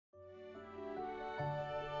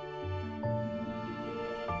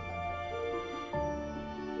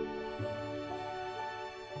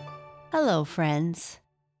Hello, friends,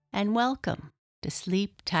 and welcome to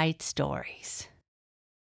Sleep Tight Stories.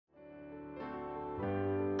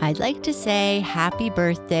 I'd like to say happy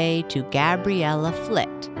birthday to Gabriella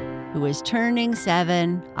Flitt, who is turning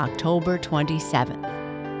 7 October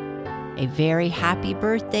 27th. A very happy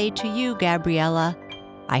birthday to you, Gabriella.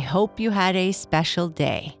 I hope you had a special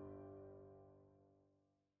day.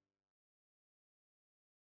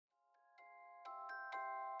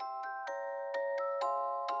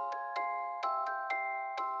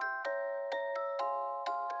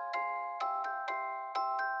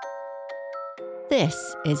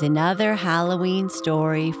 This is another Halloween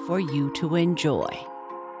story for you to enjoy.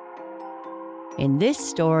 In this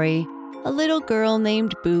story, a little girl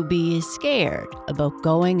named Booby is scared about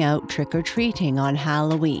going out trick-or-treating on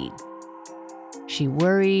Halloween. She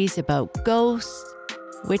worries about ghosts,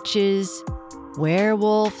 witches,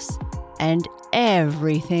 werewolves, and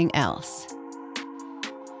everything else.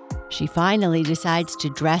 She finally decides to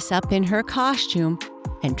dress up in her costume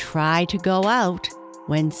and try to go out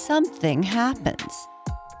when something happens,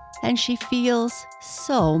 and she feels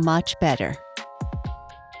so much better.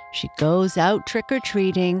 She goes out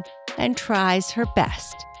trick-or-treating and tries her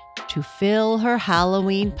best to fill her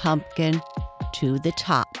Halloween pumpkin to the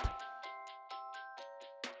top.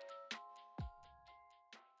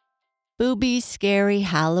 Booby's Scary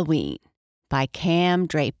Halloween by Cam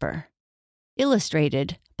Draper.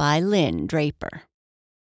 Illustrated by Lynn Draper.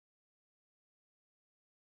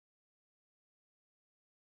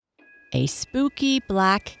 A spooky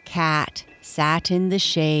black cat sat in the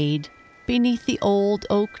shade beneath the old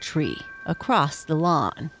oak tree across the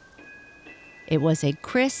lawn. It was a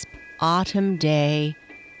crisp autumn day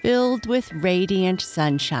filled with radiant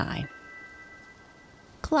sunshine.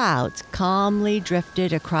 Clouds calmly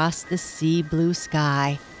drifted across the sea blue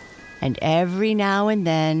sky, and every now and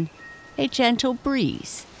then a gentle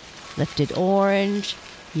breeze lifted orange,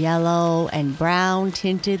 yellow, and brown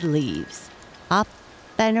tinted leaves up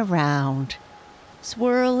and around,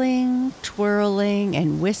 swirling, twirling,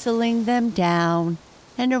 and whistling them down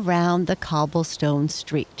and around the cobblestone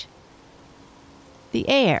street. The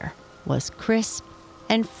air was crisp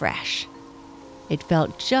and fresh. It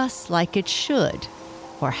felt just like it should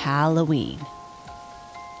for Halloween.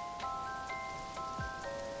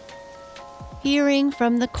 Peering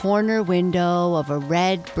from the corner window of a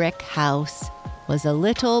red brick house was a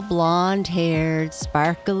little blonde-haired,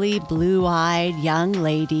 sparkly, blue-eyed young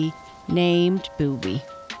lady named Booby.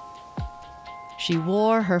 She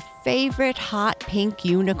wore her favorite hot pink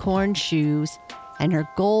unicorn shoes, and her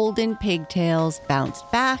golden pigtails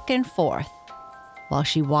bounced back and forth while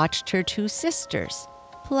she watched her two sisters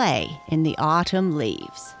play in the autumn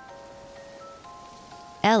leaves.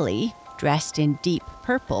 Ellie, dressed in deep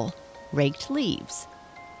purple, raked leaves,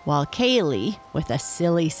 while Kaylee, with a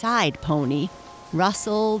silly side pony,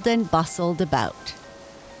 rustled and bustled about.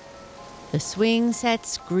 The swing set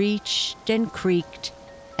screeched and creaked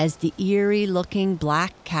as the eerie-looking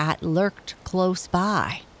black cat lurked close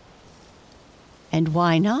by. And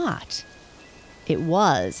why not? It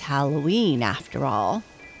was Halloween, after all.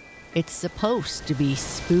 It's supposed to be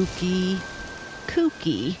spooky,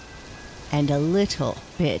 kooky, and a little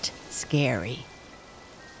bit scary.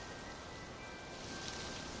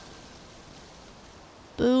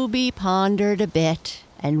 Booby pondered a bit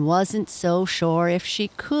and wasn't so sure if she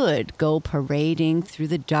could go parading through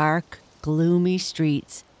the dark, gloomy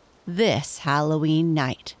streets this Halloween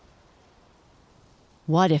night.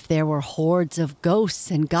 What if there were hordes of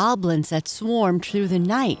ghosts and goblins that swarmed through the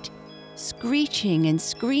night, screeching and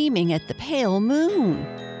screaming at the pale moon?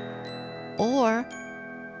 Or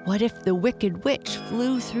what if the Wicked Witch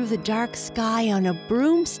flew through the dark sky on a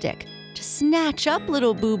broomstick to snatch up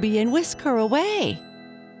little Booby and whisk her away?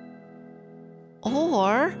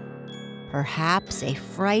 Or perhaps a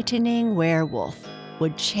frightening werewolf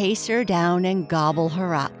would chase her down and gobble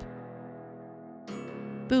her up.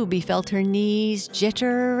 Booby felt her knees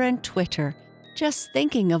jitter and twitter just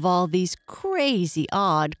thinking of all these crazy,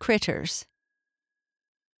 odd critters.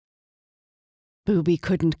 Booby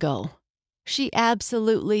couldn't go. She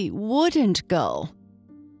absolutely wouldn't go.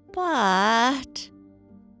 But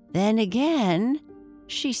then again,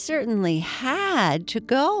 she certainly had to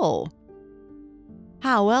go.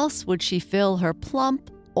 How else would she fill her plump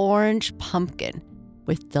orange pumpkin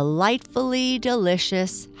with delightfully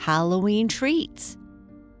delicious Halloween treats?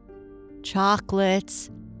 Chocolates,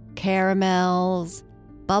 caramels,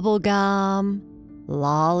 bubblegum,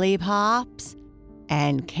 lollipops,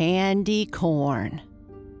 and candy corn.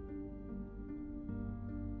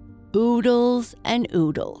 Oodles and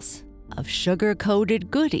oodles of sugar-coated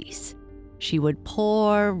goodies she would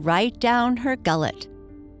pour right down her gullet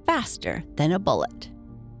faster than a bullet.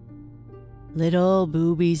 Little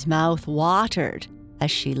Booby's mouth watered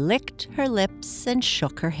as she licked her lips and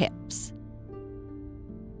shook her hips.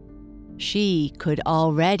 She could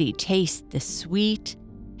already taste the sweet,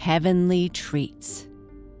 heavenly treats.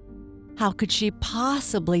 How could she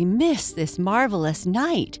possibly miss this marvelous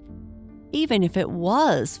night, even if it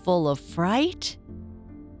was full of fright?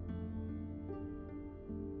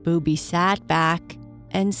 Booby sat back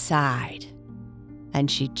and sighed, and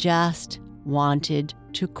she just wanted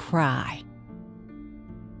to cry.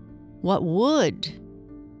 What would,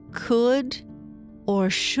 could, or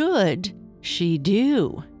should she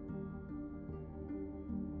do?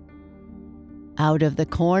 Out of the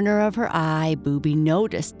corner of her eye, Booby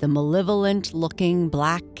noticed the malevolent-looking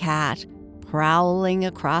black cat prowling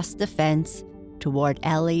across the fence toward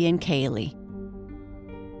Ellie and Kaylee.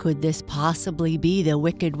 Could this possibly be the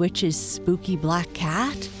Wicked Witch's spooky black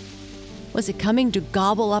cat? Was it coming to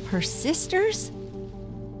gobble up her sisters?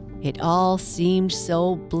 It all seemed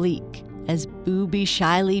so bleak as Booby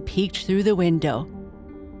shyly peeked through the window.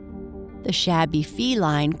 The shabby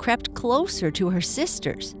feline crept closer to her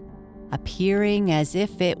sisters, appearing as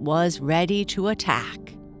if it was ready to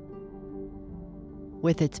attack.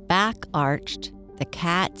 With its back arched, the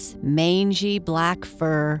cat's mangy black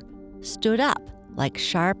fur stood up like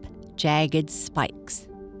sharp, jagged spikes.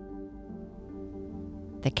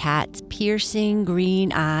 The cat's piercing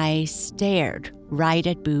green eyes stared right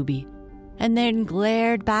at Booby and then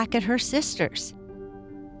glared back at her sisters.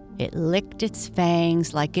 It licked its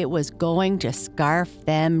fangs like it was going to scarf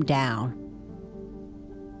them down.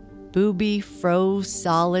 Booby froze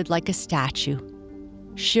solid like a statue,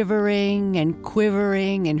 shivering and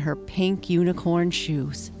quivering in her pink unicorn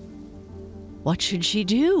shoes. What should she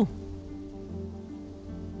do?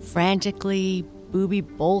 Frantically, Booby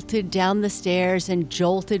bolted down the stairs and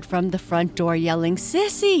jolted from the front door, yelling,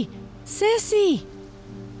 "Sissy! Sissy!"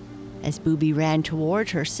 As Booby ran toward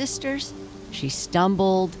her sisters, she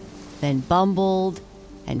stumbled, then bumbled,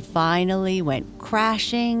 and finally went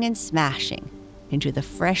crashing and smashing into the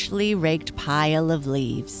freshly raked pile of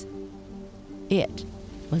leaves. It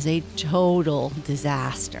was a total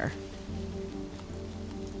disaster.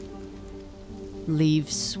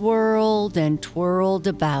 Leaves swirled and twirled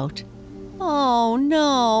about. "Oh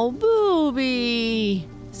no, Booby!"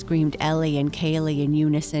 screamed Ellie and Kaylee in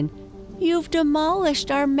unison. "You've demolished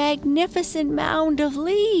our magnificent mound of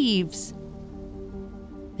leaves!"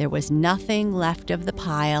 There was nothing left of the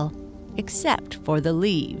pile except for the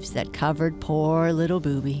leaves that covered poor little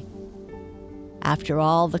Booby. After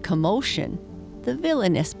all the commotion, the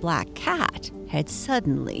villainous black cat had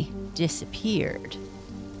suddenly disappeared.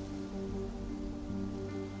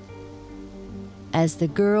 As the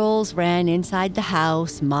girls ran inside the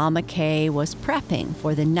house, Mama Kay was prepping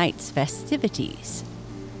for the night's festivities,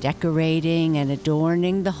 decorating and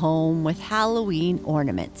adorning the home with Halloween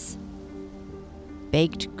ornaments.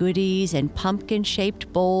 Baked goodies and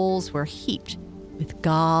pumpkin-shaped bowls were heaped with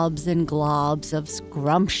gobs and globs of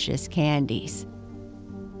scrumptious candies.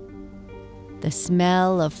 The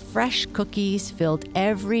smell of fresh cookies filled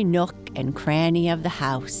every nook and cranny of the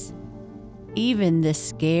house. Even the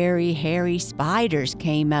scary, hairy spiders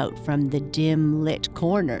came out from the dim-lit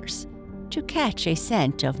corners to catch a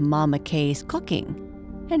scent of Mama Kay's cooking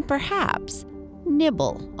and perhaps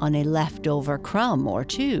nibble on a leftover crumb or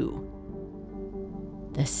two.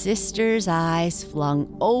 The sisters' eyes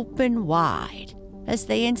flung open wide as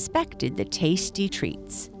they inspected the tasty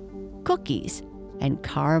treats, cookies, and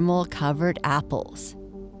caramel-covered apples.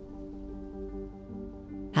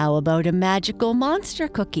 "How about a magical monster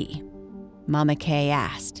cookie?" Mama Kay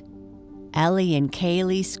asked. Ellie and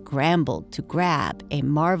Kaylee scrambled to grab a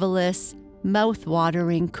marvelous,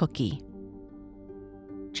 mouth-watering cookie.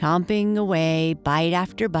 Chomping away bite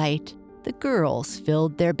after bite, the girls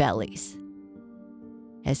filled their bellies.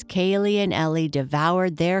 As Kaylee and Ellie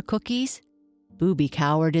devoured their cookies, Booby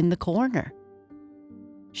cowered in the corner.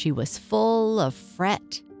 She was full of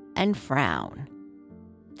fret and frown.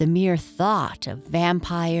 The mere thought of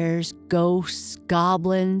vampires, ghosts,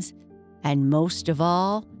 goblins, and most of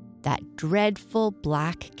all, that dreadful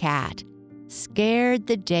black cat scared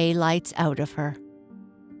the daylights out of her.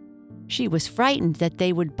 She was frightened that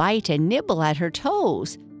they would bite and nibble at her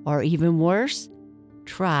toes, or even worse,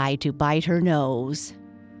 try to bite her nose.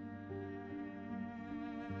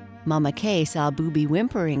 Mama Kay saw Booby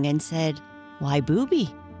whimpering and said, "Why,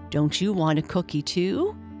 Booby, don't you want a cookie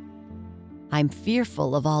too?" "I'm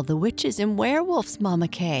fearful of all the witches and werewolves, Mama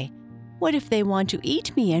Kay. What if they want to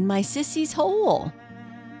eat me and my sissies whole?"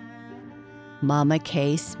 Mama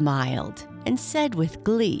Kay smiled and said with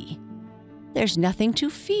glee, "There's nothing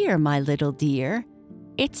to fear, my little dear.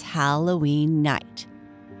 It's Halloween night.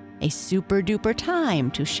 A super-duper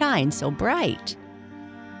time to shine so bright.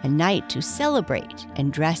 A night to celebrate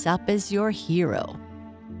and dress up as your hero.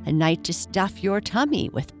 A night to stuff your tummy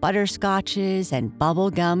with butterscotches and bubble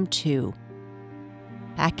gum too.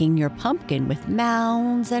 Packing your pumpkin with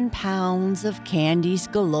mounds and pounds of candies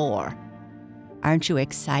galore. Aren't you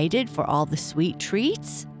excited for all the sweet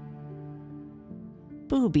treats?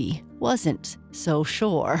 Booby wasn't so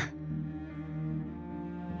sure.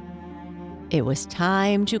 It was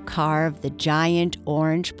time to carve the giant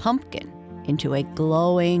orange pumpkin into a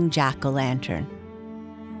glowing jack-o'-lantern.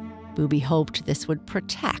 Booby hoped this would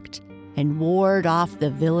protect and ward off the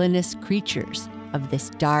villainous creatures of this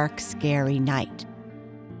dark, scary night,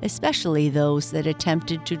 especially those that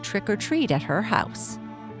attempted to trick-or-treat at her house.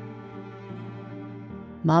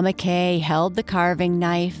 Mama Kay held the carving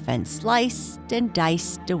knife and sliced and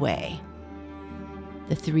diced away.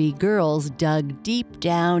 The three girls dug deep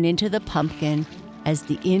down into the pumpkin as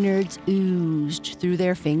the innards oozed through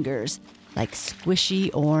their fingers like squishy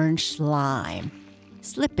orange slime,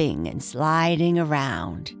 slipping and sliding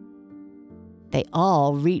around. They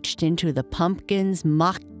all reached into the pumpkin's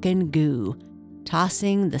muck and goo,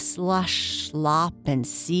 tossing the slush, slop, and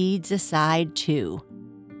seeds aside too.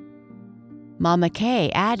 Mama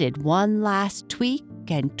Kay added one last tweak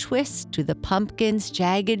and twist to the pumpkin's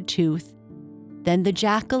jagged tooth. Then the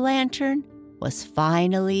jack-o'-lantern was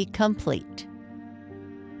finally complete.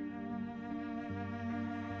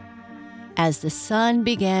 As the sun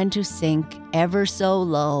began to sink ever so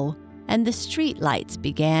low and the street lights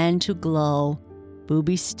began to glow,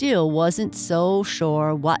 Booby still wasn't so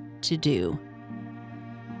sure what to do.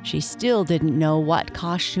 She still didn't know what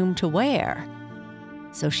costume to wear.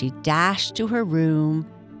 So she dashed to her room,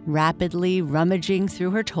 rapidly rummaging through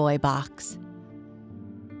her toy box.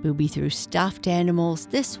 Booby threw stuffed animals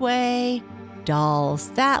this way, dolls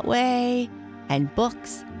that way, and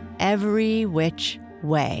books every which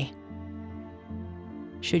way.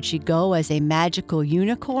 Should she go as a magical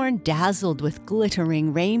unicorn dazzled with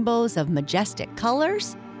glittering rainbows of majestic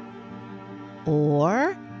colors?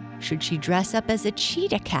 Or should she dress up as a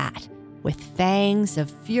cheetah cat with fangs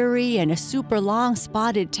of fury and a super long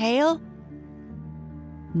spotted tail?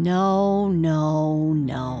 No, no,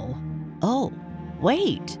 no. Oh,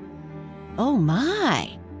 wait. Oh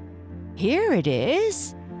my. Here it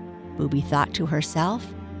is. Booby thought to herself.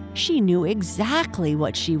 She knew exactly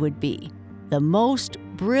what she would be. The most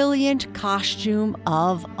brilliant costume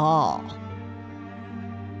of all.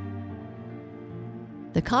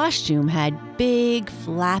 The costume had big,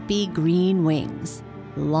 flappy green wings,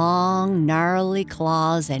 long, gnarly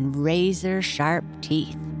claws, and razor-sharp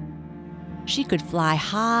teeth. She could fly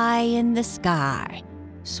high in the sky,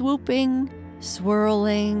 swooping,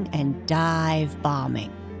 swirling, and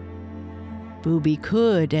dive-bombing. Booby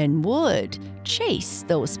could and would chase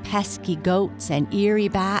those pesky goats and eerie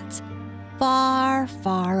bats far,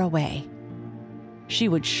 far away. She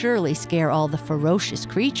would surely scare all the ferocious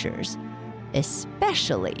creatures,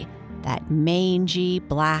 especially that mangy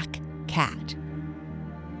black cat.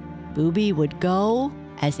 Booby would go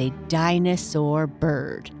as a dinosaur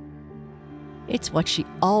bird. It's what she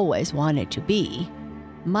always wanted to be.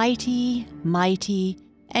 Mighty, mighty,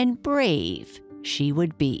 and brave she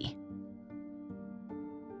would be.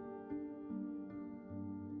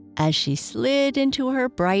 As she slid into her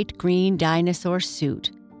bright green dinosaur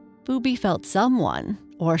suit, Booby felt someone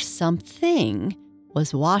or something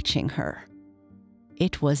was watching her.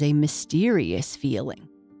 It was a mysterious feeling.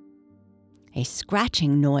 A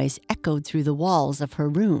scratching noise echoed through the walls of her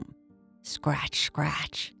room. Scratch,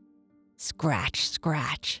 scratch, scratch,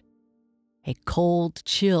 scratch. A cold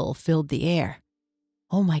chill filled the air.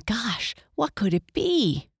 Oh my gosh, what could it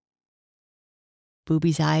be?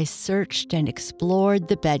 Booby's eyes searched and explored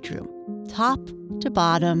the bedroom, top to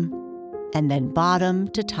bottom, and then bottom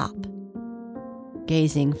to top,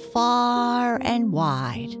 gazing far and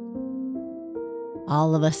wide.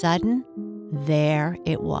 All of a sudden, there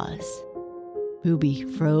it was. Booby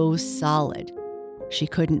froze solid. She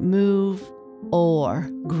couldn't move or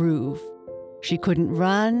groove. She couldn't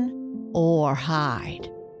run or hide.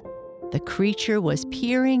 The creature was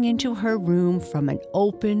peering into her room from an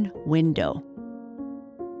open window.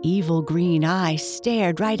 Evil green eyes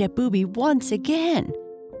stared right at Booby once again.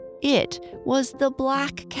 It was the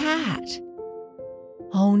black cat.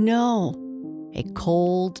 Oh no! A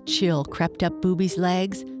cold chill crept up Booby's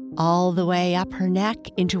legs, all the way up her neck,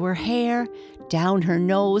 into her hair, down her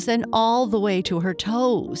nose, and all the way to her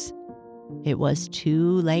toes. It was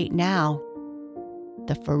too late now.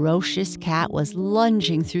 The ferocious cat was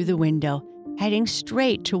lunging through the window, heading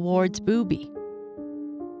straight towards Booby.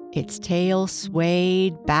 Its tail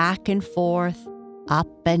swayed back and forth, up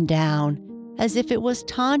and down, as if it was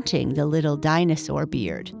taunting the little dinosaur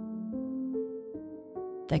beard.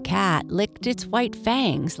 The cat licked its white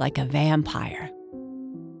fangs like a vampire.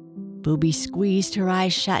 Booby squeezed her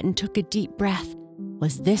eyes shut and took a deep breath.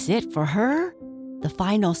 Was this it for her? The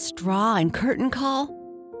final straw and curtain call?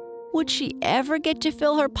 Would she ever get to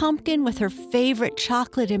fill her pumpkin with her favorite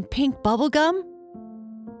chocolate and pink bubblegum?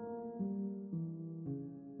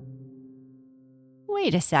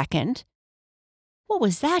 Wait a second. What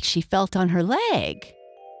was that she felt on her leg?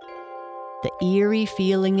 The eerie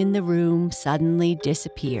feeling in the room suddenly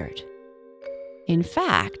disappeared. In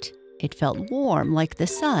fact, it felt warm like the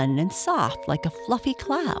sun and soft like a fluffy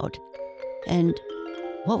cloud. And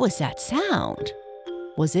what was that sound?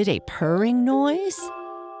 Was it a purring noise?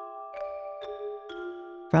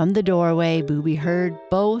 From the doorway, Booby heard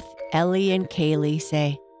both Ellie and Kaylee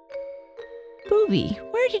say, "Booby,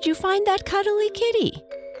 where did you find that cuddly kitty?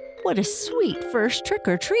 What a sweet first trick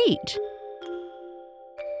or treat."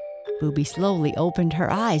 Booby slowly opened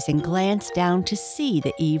her eyes and glanced down to see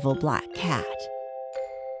the evil black cat.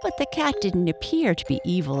 But the cat didn't appear to be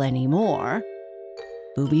evil anymore.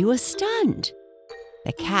 Booby was stunned.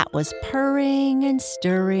 The cat was purring and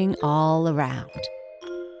stirring all around.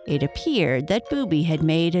 It appeared that Booby had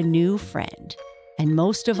made a new friend, and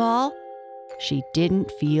most of all, she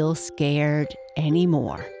didn't feel scared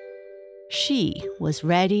anymore. She was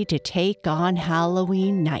ready to take on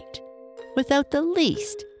Halloween night without the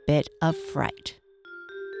least bit of fright.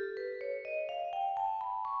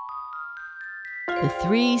 The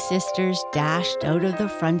three sisters dashed out of the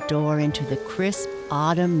front door into the crisp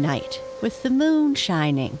autumn night with the moon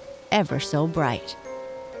shining ever so bright.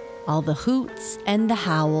 All the hoots and the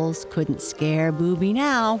howls couldn't scare Booby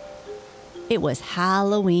now. It was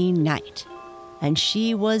Halloween night, and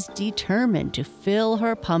she was determined to fill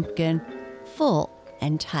her pumpkin full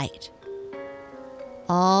and tight.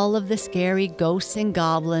 All of the scary ghosts and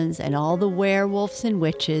goblins and all the werewolves and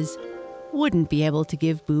witches wouldn't be able to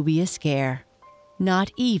give Booby a scare,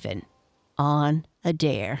 not even on a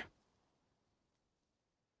dare.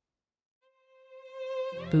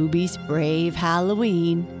 Booby's brave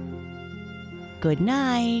Halloween. Good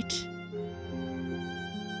night.